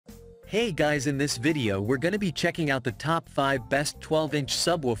Hey guys, in this video we're gonna be checking out the top 5 best 12-inch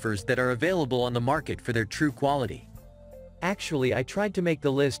subwoofers that are available on the market for their true quality. Actually, I tried to make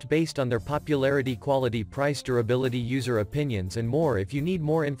the list based on their popularity, quality, price, durability, user opinions and more. If you need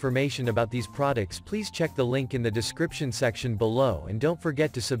more information about these products, please check the link in the description section below and don't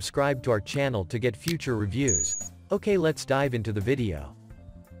forget to subscribe to our channel to get future reviews. Okay, let's dive into the video.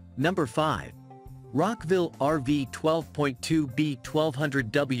 Number 5. Rockville RV 12.2B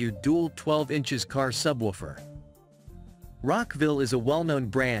 1200W Dual 12 inches Car Subwoofer. Rockville is a well-known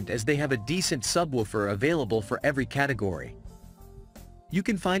brand as they have a decent subwoofer available for every category. You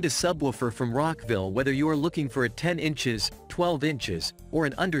can find a subwoofer from Rockville whether you are looking for a 10 inches, 12 inches, or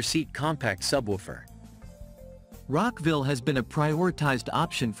an under-seat compact subwoofer. Rockville has been a prioritized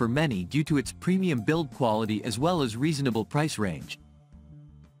option for many due to its premium build quality as well as reasonable price range.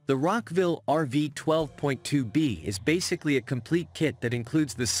 The Rockville RV 12.2B is basically a complete kit that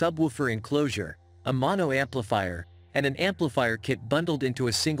includes the subwoofer enclosure, a mono amplifier, and an amplifier kit bundled into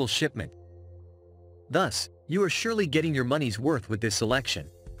a single shipment. Thus, you are surely getting your money's worth with this selection.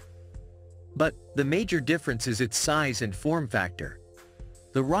 But, the major difference is its size and form factor.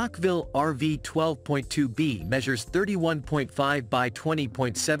 The Rockville RV 12.2B measures 31.5 by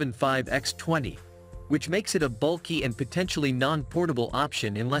 20.75 x 20. Which makes it a bulky and potentially non-portable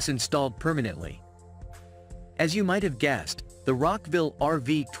option unless installed permanently. As you might have guessed, the Rockville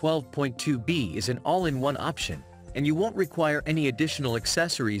RV 12.2B is an all-in-one option, and you won't require any additional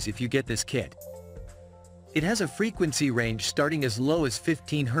accessories if you get this kit. It has a frequency range starting as low as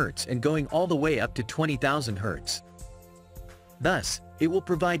 15 Hz and going all the way up to 20,000 Hz. Thus, it will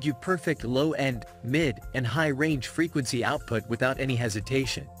provide you perfect low-end, mid, and high-range frequency output without any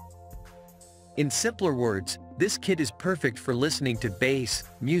hesitation. In simpler words, this kit is perfect for listening to bass,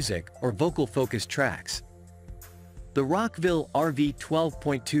 music, or vocal-focused tracks. The Rockville RV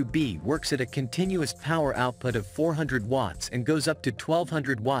 12.2B works at a continuous power output of 400 watts and goes up to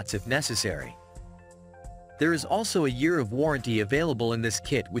 1200 watts if necessary. There is also a year of warranty available in this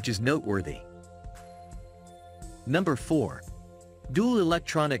kit, which is noteworthy. Number 4. Dual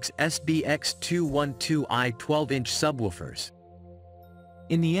Electronics SBX212i 12-inch Subwoofers.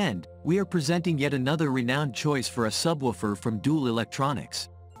 In the end, we are presenting yet another renowned choice for a subwoofer from Dual Electronics.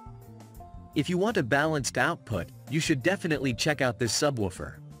 If you want a balanced output, you should definitely check out this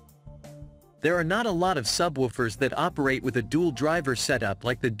subwoofer. There are not a lot of subwoofers that operate with a dual driver setup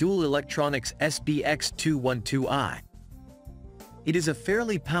like the Dual Electronics SBX212i. It is a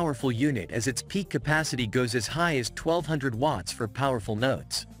fairly powerful unit as its peak capacity goes as high as 1200 watts for powerful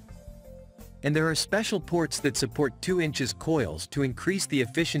notes. And there are special ports that support 2 inches coils to increase the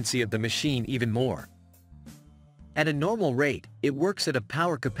efficiency of the machine even more. At a normal rate, it works at a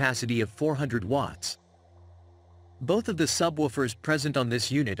power capacity of 400 watts. Both of the subwoofers present on this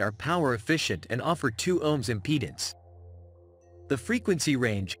unit are power efficient and offer 2 ohms impedance. The frequency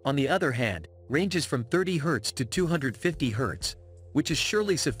range, on the other hand, ranges from 30 Hz to 250 Hz, which is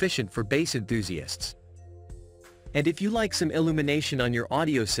surely sufficient for bass enthusiasts. And if you like some illumination on your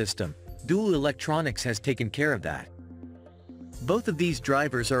audio system, Dual Electronics has taken care of that. Both of these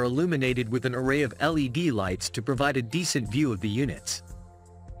drivers are illuminated with an array of LED lights to provide a decent view of the units.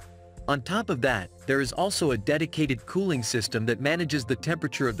 On top of that, there is also a dedicated cooling system that manages the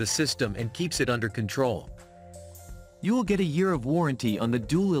temperature of the system and keeps it under control. You will get a year of warranty on the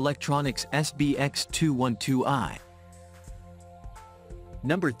Dual Electronics SBX212i.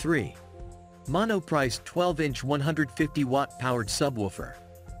 Number 3. Monoprice 12-inch 150-watt powered subwoofer.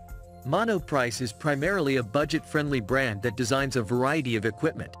 Monoprice is primarily a budget-friendly brand that designs a variety of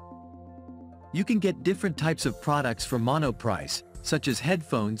equipment. You can get different types of products from Monoprice, such as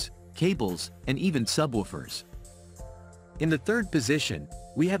headphones, cables, and even subwoofers. In the third position,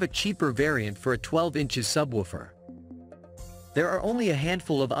 we have a cheaper variant for a 12 inches subwoofer. There are only a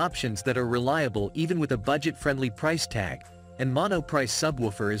handful of options that are reliable even with a budget-friendly price tag, and Monoprice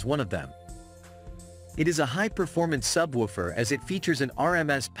subwoofer is one of them. It is a high-performance subwoofer as it features an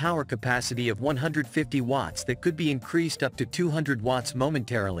RMS power capacity of 150 watts that could be increased up to 200 watts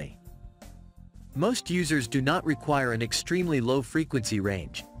momentarily. Most users do not require an extremely low frequency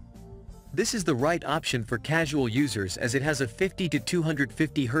range. This is the right option for casual users as it has a 50 to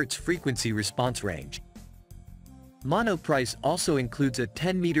 250 Hz frequency response range. Monoprice also includes a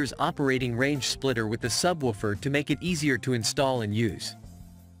 10 meters operating range splitter with the subwoofer to make it easier to install and use.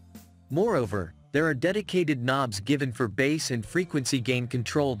 Moreover, there are dedicated knobs given for bass and frequency gain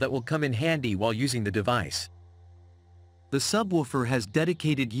control that will come in handy while using the device. The subwoofer has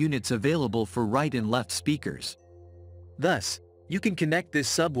dedicated units available for right and left speakers. Thus, you can connect this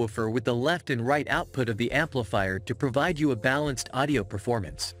subwoofer with the left and right output of the amplifier to provide you a balanced audio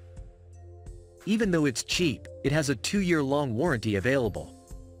performance. Even though it's cheap, it has a 2-year-long warranty available.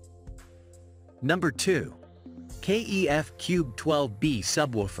 Number 2. KEF KUBE 12B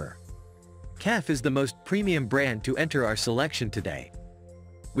Subwoofer. KEF is the most premium brand to enter our selection today.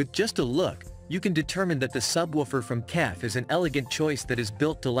 With just a look, you can determine that the subwoofer from KEF is an elegant choice that is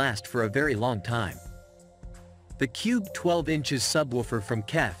built to last for a very long time. The KUBE 12 inches subwoofer from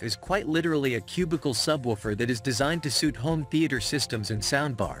KEF is quite literally a cubicle subwoofer that is designed to suit home theater systems and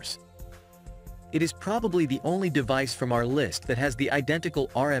soundbars. It is probably the only device from our list that has the identical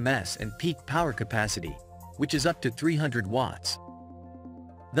RMS and peak power capacity, which is up to 300 watts.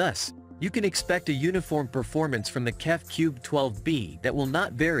 Thus, you can expect a uniform performance from the KEF KUBE 12B that will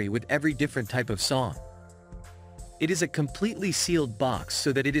not vary with every different type of song. It is a completely sealed box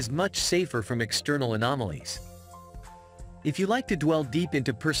so that it is much safer from external anomalies. If you like to dwell deep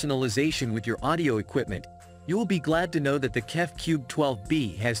into personalization with your audio equipment, you will be glad to know that the KEF KUBE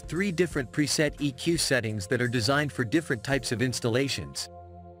 12B has 3 different preset EQ settings that are designed for different types of installations.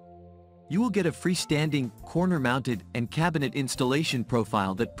 You will get a freestanding, corner-mounted, and cabinet installation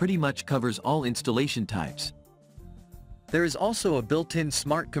profile that pretty much covers all installation types. There is also a built-in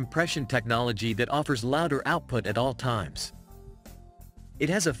smart compression technology that offers louder output at all times. It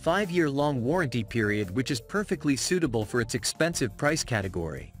has a 5-year-long warranty period which is perfectly suitable for its expensive price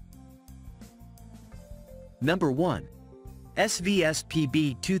category. Number 1. SVS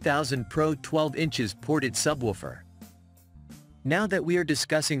PB 2000 Pro 12 inches ported subwoofer. Now that we are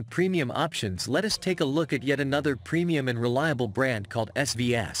discussing premium options, let us take a look at yet another premium and reliable brand called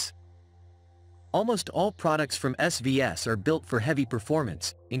SVS. Almost all products from SVS are built for heavy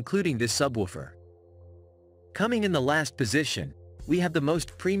performance, including this subwoofer. Coming in the last position, we have the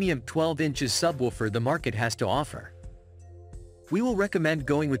most premium 12 inches subwoofer the market has to offer. We will recommend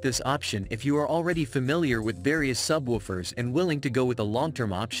going with this option if you are already familiar with various subwoofers and willing to go with a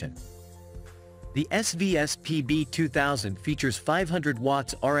long-term option. The SVS PB 2000 features 500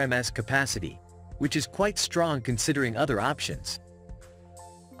 watts RMS capacity, which is quite strong considering other options.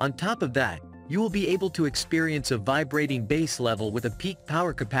 On top of that, you will be able to experience a vibrating bass level with a peak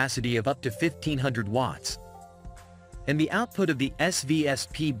power capacity of up to 1500 watts. And the output of the SVS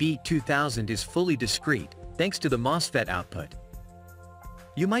PB 2000 is fully discrete, thanks to the MOSFET output.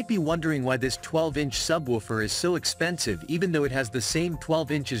 You might be wondering why this 12-inch subwoofer is so expensive even though it has the same 12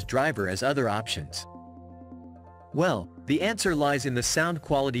 inches driver as other options. Well, the answer lies in the sound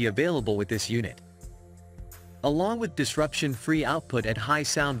quality available with this unit. Along with disruption-free output at high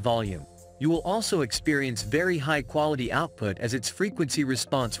sound volume, you will also experience very high quality output as its frequency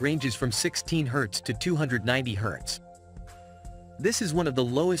response ranges from 16 Hz to 290 Hz. This is one of the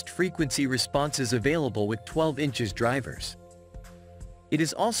lowest frequency responses available with 12 inches drivers. It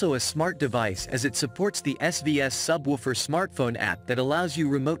is also a smart device as it supports the SVS Subwoofer smartphone app that allows you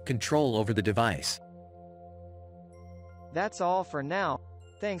remote control over the device. That's all for now.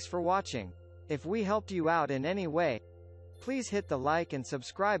 Thanks for watching. If we helped you out in any way, please hit the like and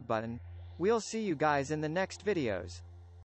subscribe button. We'll see you guys in the next videos.